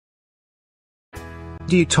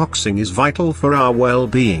detoxing is vital for our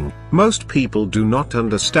well-being. Most people do not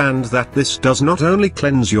understand that this does not only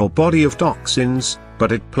cleanse your body of toxins,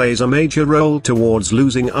 but it plays a major role towards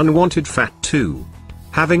losing unwanted fat too.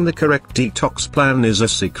 Having the correct detox plan is a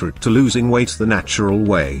secret to losing weight the natural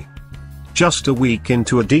way. Just a week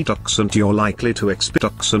into a detox and you're likely to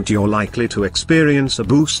experience a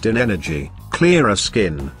boost in energy, clearer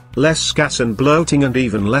skin, less gas and bloating, and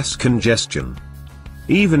even less congestion.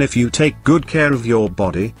 Even if you take good care of your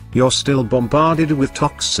body, you're still bombarded with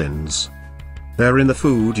toxins. They're in the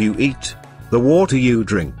food you eat, the water you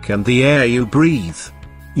drink, and the air you breathe.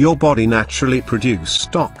 Your body naturally produces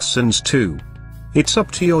toxins too. It's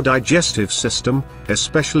up to your digestive system,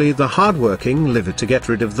 especially the hard-working liver, to get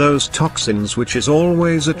rid of those toxins, which is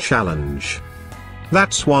always a challenge.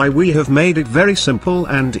 That's why we have made it very simple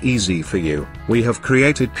and easy for you. We have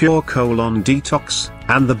created Pure Colon Detox,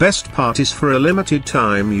 and the best part is, for a limited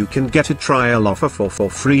time you can get a trial offer for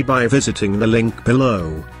free by visiting the link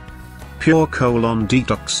below. Pure Colon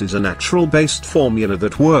Detox is a natural-based formula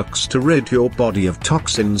that works to rid your body of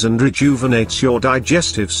toxins and rejuvenates your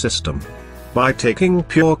digestive system. By taking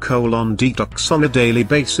Pure Colon Detox on a daily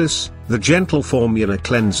basis, the gentle formula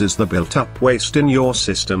cleanses the built-up waste in your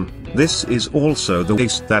system. This is also the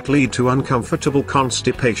waste that leads to uncomfortable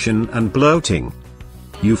constipation and bloating.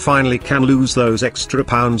 You finally can lose those extra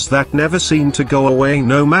pounds that never seem to go away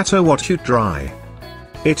no matter what you try.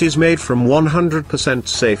 It is made from 100%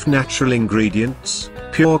 safe natural ingredients.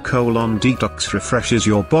 Pure Colon Detox refreshes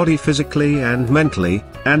your body physically and mentally,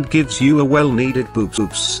 and gives you a well-needed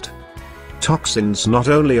boost. Toxins not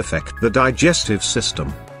only affect the digestive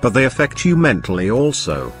system, but they affect you mentally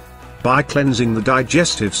also. By cleansing the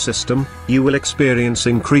digestive system, you will experience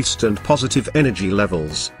increased and positive energy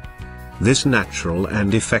levels. This natural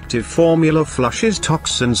and effective formula flushes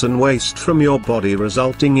toxins and waste from your body,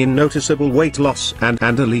 resulting in noticeable weight loss and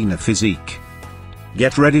a leaner physique.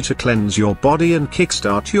 Get ready to cleanse your body and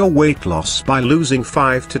kickstart your weight loss by losing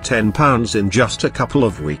 5 to 10 pounds in just a couple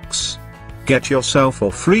of weeks. Get yourself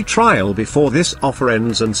a free trial before this offer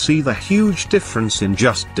ends and see the huge difference in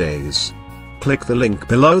just days. Click the link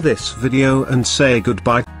below this video and say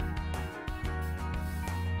goodbye.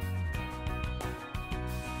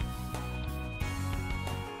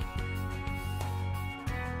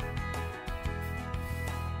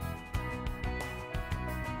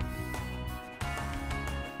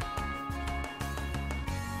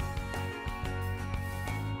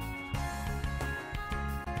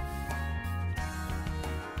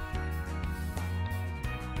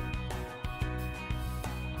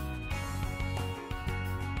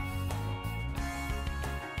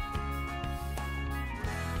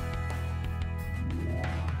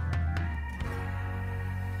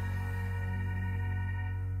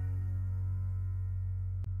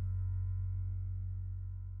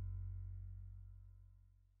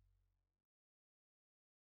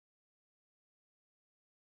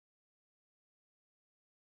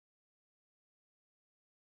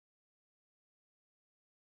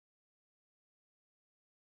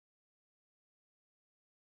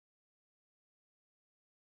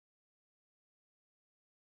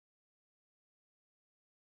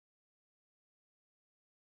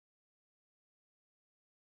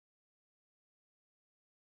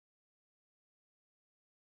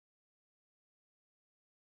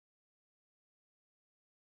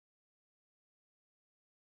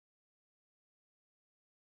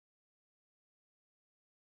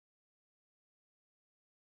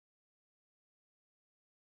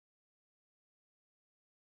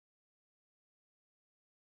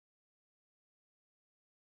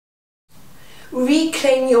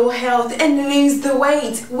 Reclaim your health and lose the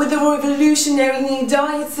weight with a revolutionary new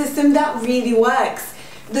diet system that really works.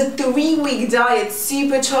 The 3-week diet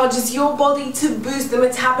supercharges your body to boost the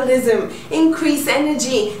metabolism, increase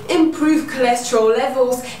energy, improve cholesterol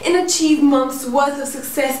levels, and achieve months worth of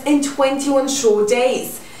success in 21 short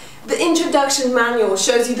days. The introduction manual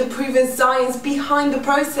shows you the proven science behind the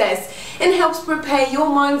process and helps prepare your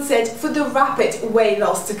mindset for the rapid weight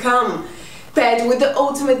loss to come. Paired with the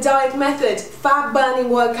ultimate diet method, fat-burning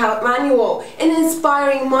workout manual, an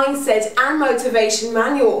inspiring mindset and motivation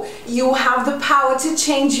manual, you'll have the power to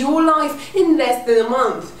change your life in less than a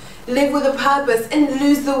month. Live with a purpose and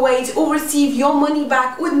lose the weight, or receive your money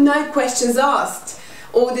back with no questions asked.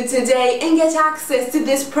 Order today and get access to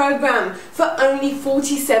this program for only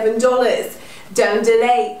 $47. Don't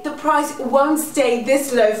delay, the price won't stay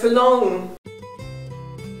this low for long.